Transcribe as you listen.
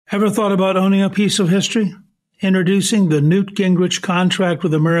Ever thought about owning a piece of history? Introducing the Newt Gingrich Contract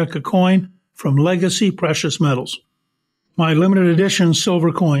with America coin from Legacy Precious Metals. My limited edition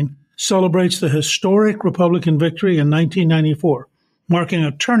silver coin celebrates the historic Republican victory in 1994, marking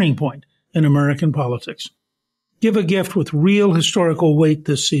a turning point in American politics. Give a gift with real historical weight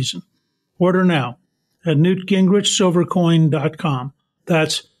this season. Order now at newtgingrichsilvercoin.com.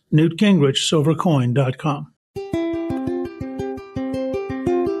 That's newtgingrichsilvercoin.com.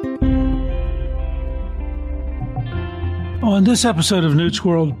 On this episode of Newt's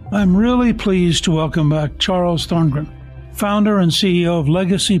World, I'm really pleased to welcome back Charles Thorngren, founder and CEO of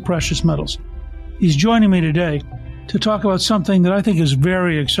Legacy Precious Metals. He's joining me today to talk about something that I think is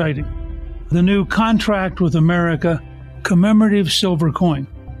very exciting, the new Contract with America commemorative silver coin.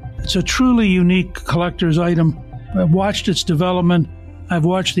 It's a truly unique collector's item. I've watched its development. I've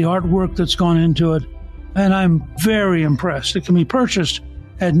watched the artwork that's gone into it, and I'm very impressed. It can be purchased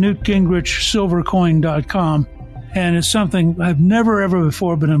at newtgingrichsilvercoin.com. And it's something I've never, ever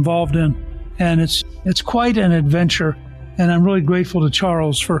before been involved in. And it's quite an adventure. And I'm really grateful to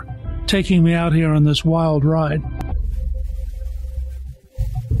Charles for taking me out here on this wild ride.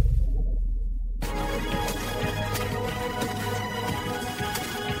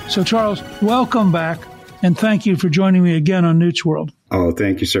 So, Charles, welcome back. And thank you for joining me again on Newt's World. Oh,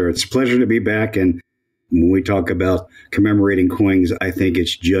 thank you, sir. It's a pleasure to be back. And when we talk about commemorating coins, I think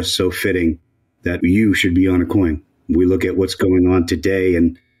it's just so fitting that you should be on a coin. We look at what's going on today,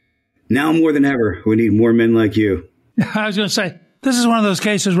 and now more than ever, we need more men like you. I was going to say, this is one of those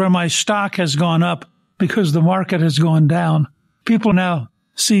cases where my stock has gone up because the market has gone down. People now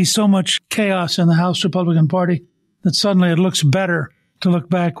see so much chaos in the House Republican Party that suddenly it looks better to look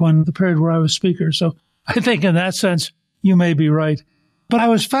back when the period where I was Speaker. So I think in that sense, you may be right. But I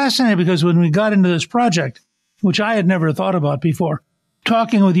was fascinated because when we got into this project, which I had never thought about before,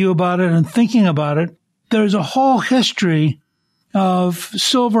 talking with you about it and thinking about it, there's a whole history of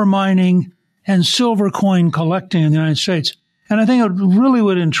silver mining and silver coin collecting in the United States. And I think it really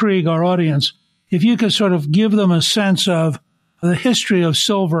would intrigue our audience if you could sort of give them a sense of the history of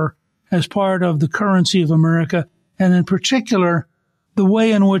silver as part of the currency of America, and in particular, the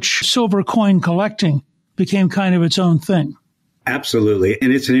way in which silver coin collecting became kind of its own thing. Absolutely.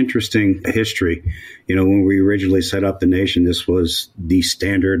 And it's an interesting history. You know, when we originally set up the nation, this was the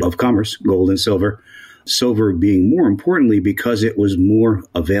standard of commerce, gold and silver. Silver being more importantly because it was more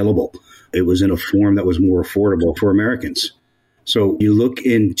available. It was in a form that was more affordable for Americans. So you look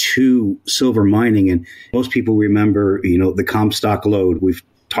into silver mining, and most people remember, the Comstock lode. We've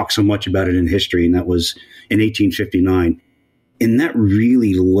talked so much about it in history, and that was in 1859. And that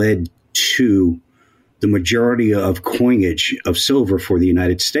really led to the majority of coinage of silver for the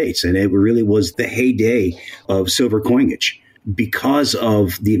United States. And it really was the heyday of silver coinage because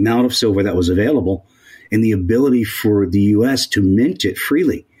of the amount of silver that was available and the ability for the U.S. to mint it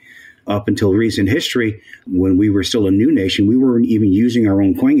freely. Up until recent history, when we were still a new nation, we weren't even using our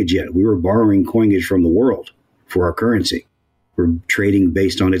own coinage yet. We were borrowing coinage from the world for our currency. We're trading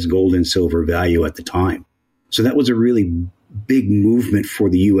based on its gold and silver value at the time. So that was a really big movement for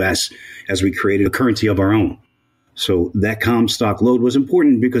the U.S. as we created a currency of our own. So that Comstock lode was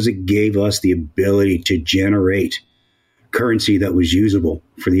important because it gave us the ability to generate currency that was usable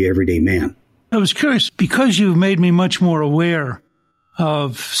for the everyday man. I was curious, because you've made me much more aware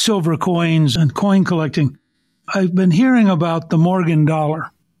of silver coins and coin collecting, I've been hearing about the Morgan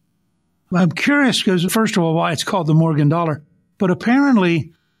dollar. I'm curious because, first of all, why it's called the Morgan dollar, but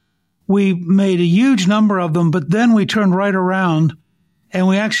apparently we made a huge number of them, but then we turned right around and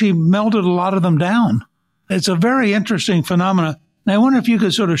we actually melted a lot of them down. It's a very interesting phenomenon. And I wonder if you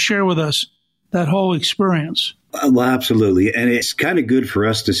could sort of share with us that whole experience. Well, absolutely. And it's kind of good for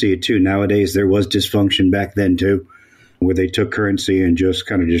us to see it, too. Nowadays, there was dysfunction back then, too, where they took currency and just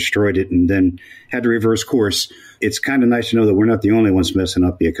kind of destroyed it and then had to reverse course. It's kind of nice to know that we're not the only ones messing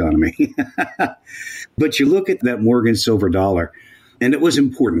up the economy. But you look at that Morgan silver dollar, and it was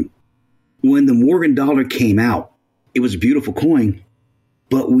important. When the Morgan dollar came out, it was a beautiful coin,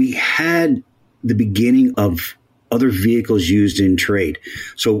 but we had the beginning of other vehicles used in trade.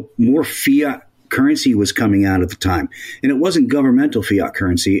 So more fiat currency was coming out at the time. And it wasn't governmental fiat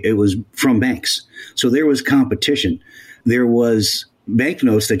currency. It was from banks. So there was competition. There was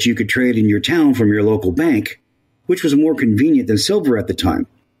banknotes that you could trade in your town from your local bank, which was more convenient than silver at the time.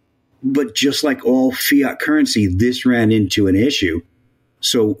 But just like all fiat currency, this ran into an issue.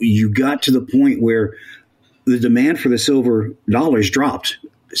 So you got to the point where the demand for the silver dollars dropped.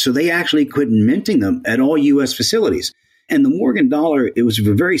 So they actually quit minting them at all U.S. facilities. And the Morgan dollar, it was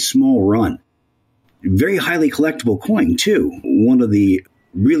a very small run. Very highly collectible coin, too. One of the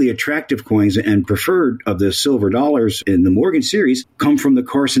really attractive coins and preferred of the silver dollars in the Morgan series come from the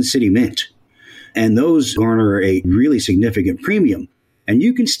Carson City Mint. And those garner a really significant premium. And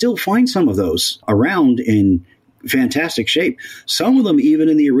you can still find some of those around in fantastic shape. Some of them even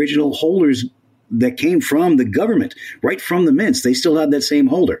in the original holders that came from the government, right from the mints. They still have that same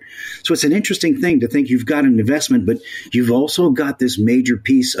holder. So it's an interesting thing to think you've got an investment, but you've also got this major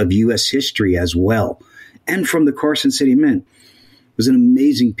piece of U.S. history as well. And from the Carson City Mint. It was an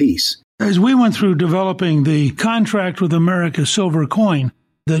amazing piece. As we went through developing the contract with America silver coin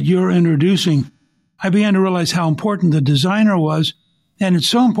that you're introducing, I began to realize how important the designer was. And it's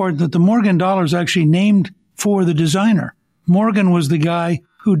so important that the Morgan dollar is actually named for the designer. Morgan was the guy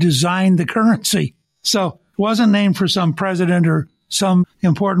who designed the currency. So it wasn't named for some president or some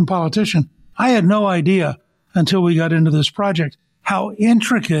important politician. I had no idea until we got into this project how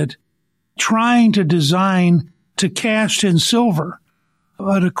intricate trying to design to cast in silver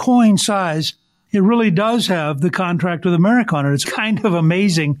at a coin size, it really does have the contract with America on it. It's kind of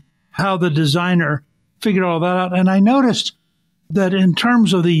amazing how the designer figured all that out. And I noticed that in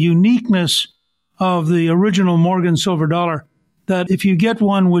terms of the uniqueness of the original Morgan silver dollar, that if you get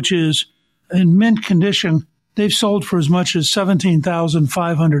one which is in mint condition, they've sold for as much as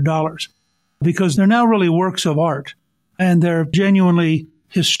 $17,500 because they're now really works of art and they're genuinely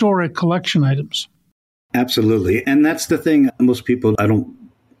historic collection items. Absolutely. And that's the thing most people, I don't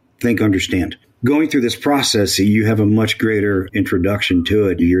think, understand. Going through this process, you have a much greater introduction to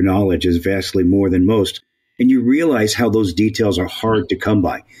it. Your knowledge is vastly more than most. And you realize how those details are hard to come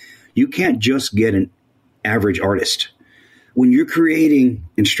by. You can't just get an average artist. When you're creating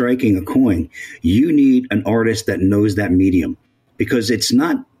and striking a coin, you need an artist that knows that medium because it's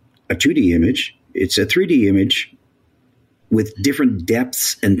not a 2D image. It's a 3D image with different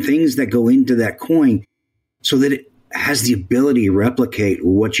depths and things that go into that coin so that it has the ability to replicate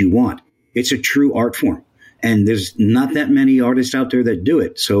what you want. It's a true art form. And there's not that many artists out there that do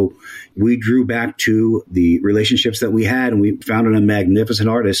it. So we drew back to the relationships that we had and we found a magnificent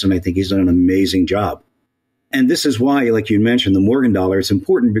artist. And I think he's done an amazing job. And this is why, like you mentioned, the Morgan dollar, it's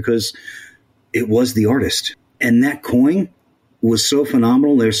important because it was the artist. And that coin was so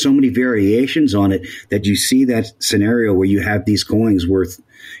phenomenal. There's so many variations on it that you see that scenario where you have these coins worth,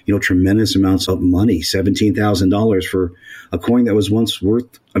 tremendous amounts of money, $17,000 for a coin that was once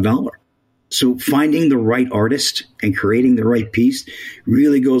worth $1. So finding the right artist and creating the right piece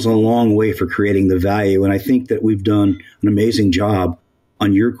really goes a long way for creating the value. And I think that we've done an amazing job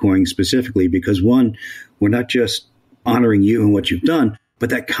on your coin specifically because, one, we're not just honoring you and what you've done,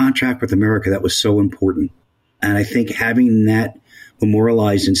 but that contract with America that was so important. And I think having that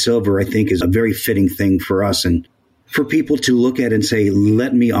memorialized in silver, I think, is a very fitting thing for us and for people to look at and say,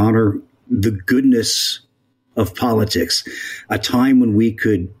 let me honor the goodness of politics, a time when we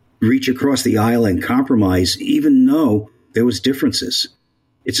could reach across the aisle and compromise, even though there was differences.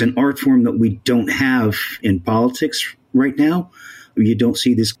 It's an art form that we don't have in politics right now. You don't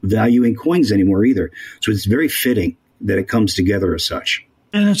see this value in coins anymore either. So it's very fitting that it comes together as such.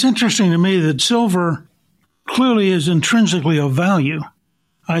 And it's interesting to me that silver clearly is intrinsically of value.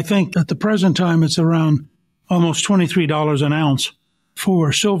 I think at the present time it's around almost $23 an ounce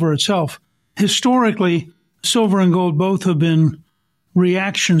for silver itself. Historically, silver and gold both have been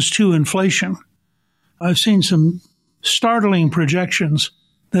reactions to inflation. I've seen some startling projections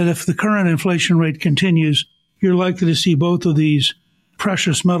that if the current inflation rate continues, you're likely to see both of these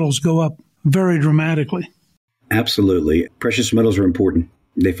precious metals go up very dramatically. Absolutely. Precious metals are important.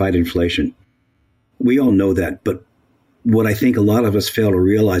 They fight inflation. We all know that, but what I think a lot of us fail to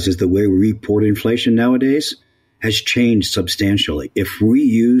realize is the way we report inflation nowadays has changed substantially. If we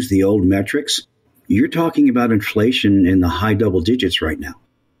use the old metrics, you're talking about inflation in the high double digits right now,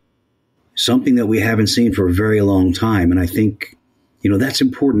 something that we haven't seen for a very long time. And I think, that's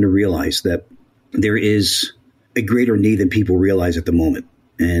important to realize that there is a greater need than people realize at the moment.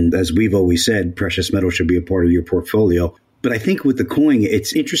 And as we've always said, precious metal should be a part of your portfolio. But I think with the coin,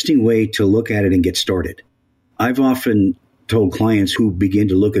 it's an interesting way to look at it and get started. I've often told clients who begin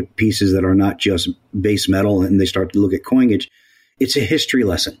to look at pieces that are not just base metal and they start to look at coinage, it's a history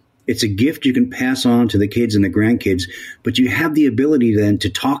lesson. It's a gift you can pass on to the kids and the grandkids, but you have the ability then to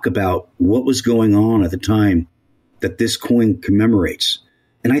talk about what was going on at the time that this coin commemorates.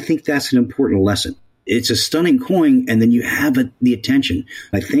 And I think that's an important lesson. It's a stunning coin, and then you have the attention.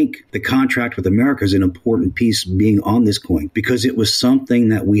 I think the contract with America is an important piece being on this coin because it was something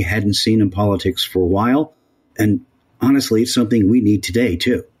that we hadn't seen in politics for a while. And honestly, it's something we need today,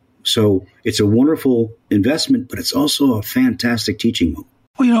 too. So it's a wonderful investment, but it's also a fantastic teaching moment.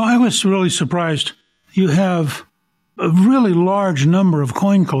 Well, I was really surprised. You have a really large number of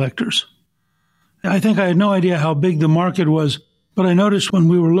coin collectors. I think I had no idea how big the market was, but I noticed when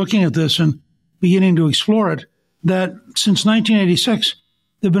we were looking at this and beginning to explore it, that since 1986,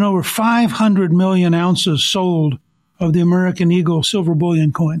 there have been over 500 million ounces sold of the American Eagle silver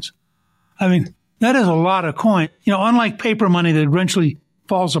bullion coins. I mean, that is a lot of coin. You know, unlike paper money that eventually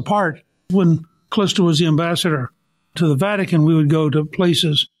falls apart, when Callisto was the ambassador to the Vatican, we would go to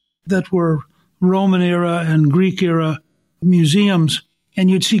places that were Roman era and Greek era museums,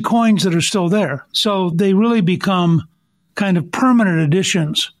 and you'd see coins that are still there. So they really become kind of permanent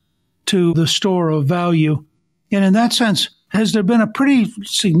additions to the store of value. And in that sense, has there been a pretty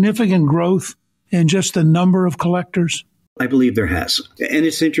significant growth in just the number of collectors? I believe there has. And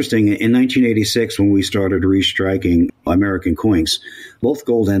it's interesting. In 1986, when we started restriking American coins, both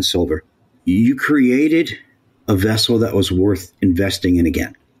gold and silver, you created a vessel that was worth investing in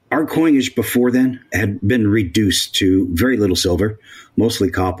again. Our coinage before then had been reduced to very little silver, mostly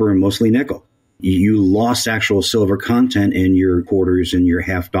copper and mostly nickel. You lost actual silver content in your quarters and your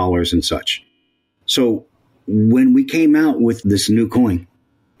half dollars and such. So when we came out with this new coin,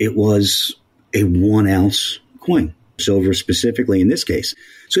 it was a 1 ounce coin, silver specifically in this case.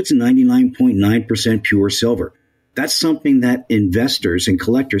 So it's 99.9% pure silver. That's something that investors and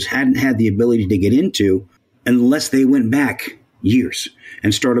collectors hadn't had the ability to get into unless they went back years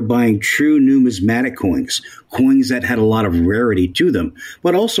and started buying true numismatic coins, coins that had a lot of rarity to them,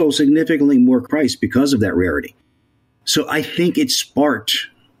 but also significantly more price because of that rarity. So I think it sparked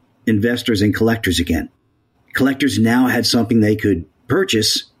investors and collectors again. Collectors now had something they could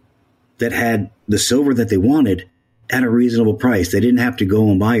purchase that had the silver that they wanted at a reasonable price. They didn't have to go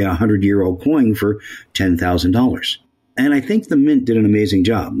and buy a 100-year-old coin for $10,000. And I think the Mint did an amazing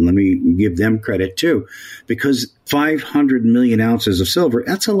job. Let me give them credit too, because 500 million ounces of silver,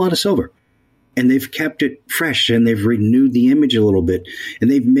 that's a lot of silver. And they've kept it fresh and they've renewed the image a little bit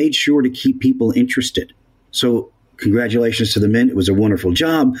and they've made sure to keep people interested. So congratulations to the Mint. It was a wonderful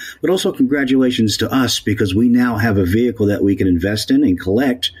job, but also congratulations to us because we now have a vehicle that we can invest in and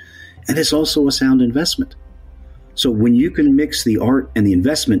collect. And it's also a sound investment. So when you can mix the art and the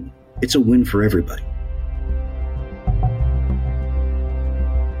investment, it's a win for everybody.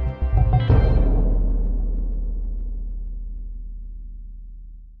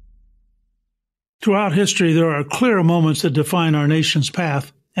 Throughout history, there are clear moments that define our nation's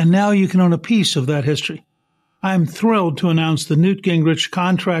path, and now you can own a piece of that history. I'm thrilled to announce the Newt Gingrich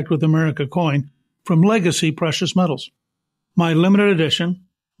Contract with America coin from Legacy Precious Metals. My limited edition,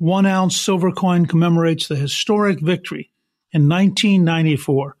 1 ounce silver coin commemorates the historic victory in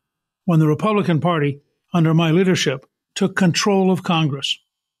 1994 when the Republican Party, under my leadership, took control of Congress.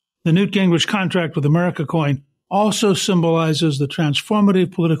 The Newt Gingrich Contract with America coin also symbolizes the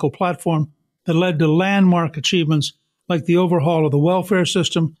transformative political platform that led to landmark achievements like the overhaul of the welfare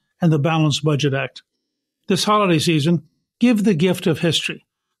system and the Balanced Budget Act. This holiday season, give the gift of history.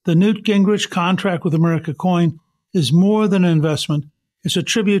 The Newt Gingrich Contract with America coin is more than an investment. It's a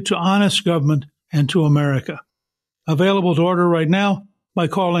tribute to honest government and to America. Available to order right now by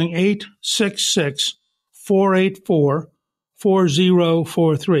calling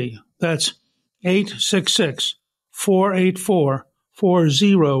 866-484-4043. That's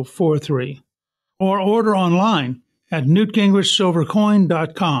 866-484-4043. Or order online at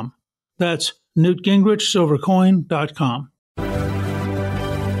newtgingrichsilvercoin.com. That's newtgingrichsilvercoin.com.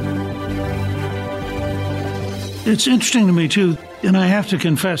 It's interesting to me, too, and I have to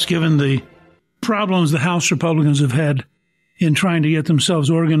confess, given the problems the House Republicans have had in trying to get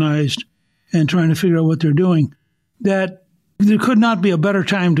themselves organized and trying to figure out what they're doing, that there could not be a better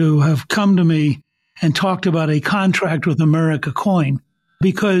time to have come to me and talked about a contract with America coin,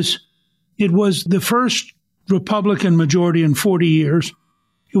 because it was the first Republican majority in 40 years.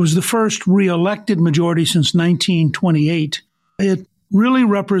 It was the first re-elected majority since 1928. It really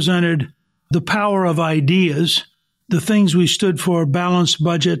represented the power of ideas, the things we stood for: balanced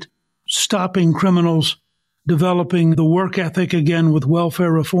budget, stopping criminals, developing the work ethic again with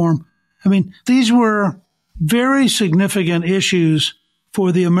welfare reform. I mean, these were very significant issues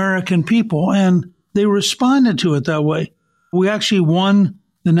for the American people, and they responded to it that way. We actually won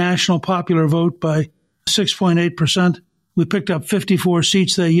the national popular vote by 6.8%. We picked up 54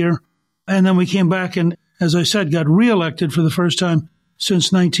 seats that year. And then we came back and, as I said, got reelected for the first time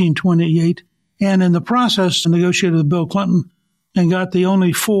since 1928. And in the process, negotiated with Bill Clinton and got the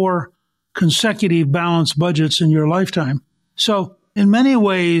only 4 consecutive balanced budgets in your lifetime. So in many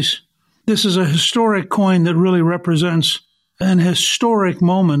ways, this is a historic coin that really represents an historic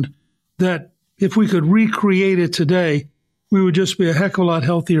moment that if we could recreate it today, we would just be a heck of a lot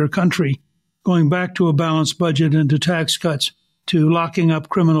healthier country going back to a balanced budget and to tax cuts, to locking up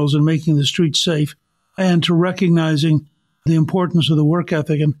criminals and making the streets safe, and to recognizing the importance of the work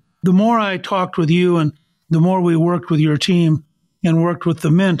ethic. And the more I talked with you and the more we worked with your team and worked with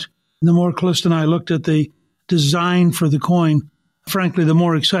the Mint, the more Callista and I looked at the design for the coin, frankly, the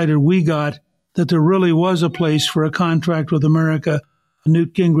more excited we got that there really was a place for a contract with America, a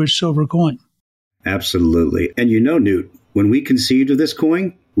Newt Gingrich silver coin. Absolutely. And Newt, when we conceived of this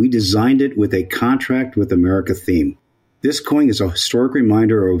coin, we designed it with a contract with America theme. This coin is a historic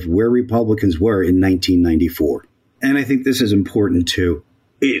reminder of where Republicans were in 1994. And I think this is important too.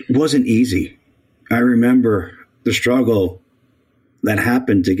 It wasn't easy. I remember the struggle that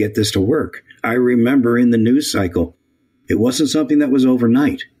happened to get this to work. I remember in the news cycle, it wasn't something that was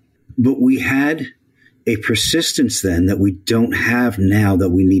overnight, but we had a persistence then that we don't have now that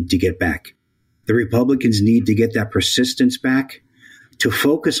we need to get back. The Republicans need to get that persistence back to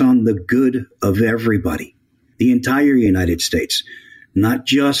focus on the good of everybody, the entire United States, not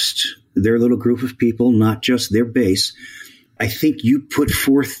just their little group of people, not just their base. I think you put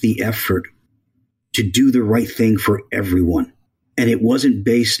forth the effort to do the right thing for everyone. And it wasn't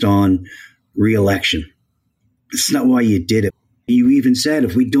based on re-election. It's not why you did it. You even said,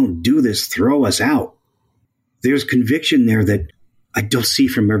 if we don't do this, throw us out. There's conviction there that I don't see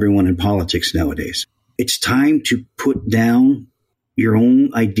from everyone in politics nowadays. It's time to put down your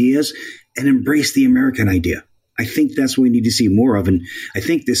own ideas and embrace the American idea. I think that's what we need to see more of. And I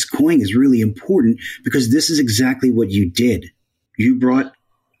think this coin is really important because this is exactly what you did. You brought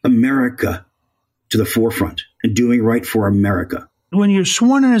America to the forefront and doing right for America. When you're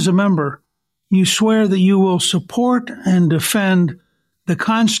sworn in as a member, you swear that you will support and defend the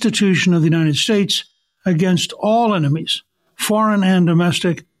Constitution of the United States against all enemies, foreign and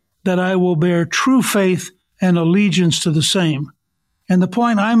domestic, that I will bear true faith and allegiance to the same. And the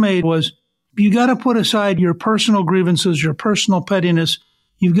point I made was, you got to put aside your personal grievances, your personal pettiness.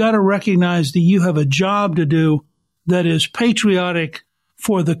 You've got to recognize that you have a job to do that is patriotic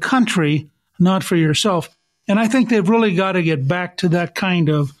for the country, not for yourself. And I think they've really got to get back to that kind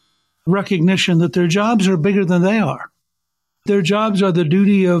of recognition that their jobs are bigger than they are. Their jobs are the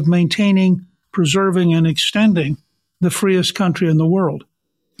duty of maintaining, preserving, and extending the freest country in the world.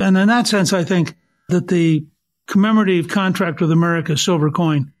 And in that sense, I think that the commemorative contract with America silver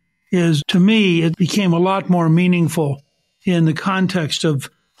coin is, to me, it became a lot more meaningful in the context of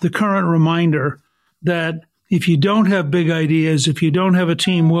the current reminder that if you don't have big ideas, if you don't have a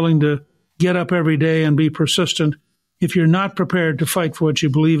team willing to get up every day and be persistent, if you're not prepared to fight for what you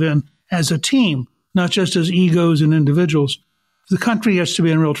believe in as a team, not just as egos and individuals, the country gets to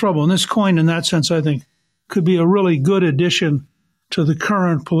be in real trouble. And this coin, in that sense, I think, could be a really good addition to the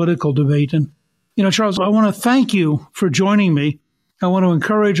current political debate. And, Charles, I want to thank you for joining me. I want to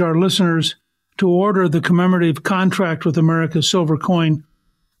encourage our listeners to order the commemorative contract with America's silver coin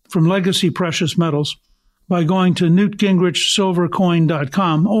from Legacy Precious Metals by going to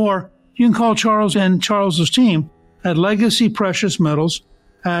newtgingrichsilvercoin.com, or you can call Charles and Charles's team at Legacy Precious Metals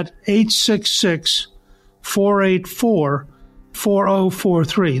at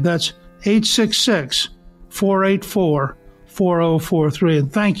 866-484-4043. That's 866-484-4043.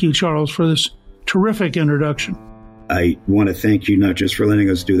 And thank you, Charles, for this terrific introduction. I want to thank you not just for letting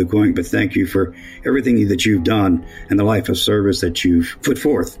us do the coin, but thank you for everything that you've done and the life of service that you've put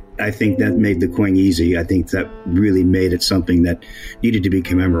forth. I think that made the coin easy. I think that really made it something that needed to be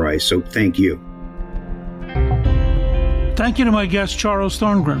commemorized. So thank you. Thank you to my guest, Charles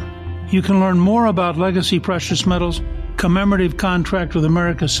Thorngren. You can learn more about Legacy Precious Metals' commemorative contract with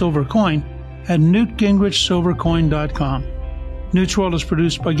America's silver coin at newtgingrichsilvercoin.com. Newt's World is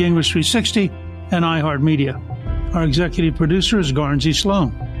produced by Gingrich 360 and iHeartMedia. Our executive producer is Garnsey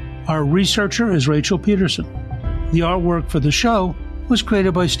Sloan. Our researcher is Rachel Peterson. The artwork for the show was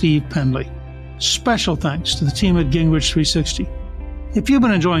created by Steve Penley. Special thanks to the team at Gingrich 360. If you've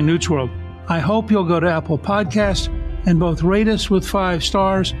been enjoying Newt's World, I hope you'll go to Apple Podcasts and both rate us with 5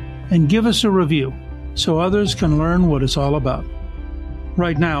 stars and give us a review so others can learn what it's all about.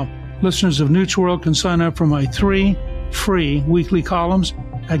 Right now, listeners of Newt's World can sign up for my 3 free weekly columns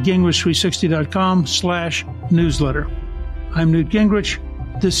at gingrich360.com/newsletter. I'm Newt Gingrich.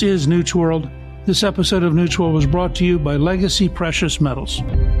 This is Newt's World. This episode of Newt's World was brought to you by Legacy Precious Metals.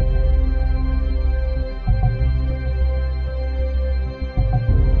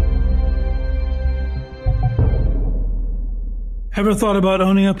 Ever thought about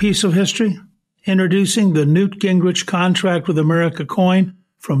owning a piece of history? Introducing the Newt Gingrich Contract with America coin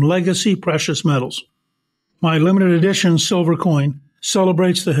from Legacy Precious Metals. My limited edition silver coin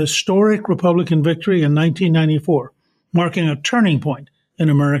celebrates the historic Republican victory in 1994, marking a turning point in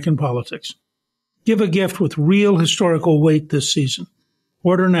American politics. Give a gift with real historical weight this season.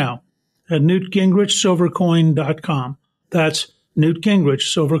 Order now at NewtGingrichSilverCoin.com. That's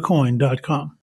NewtGingrichSilverCoin.com.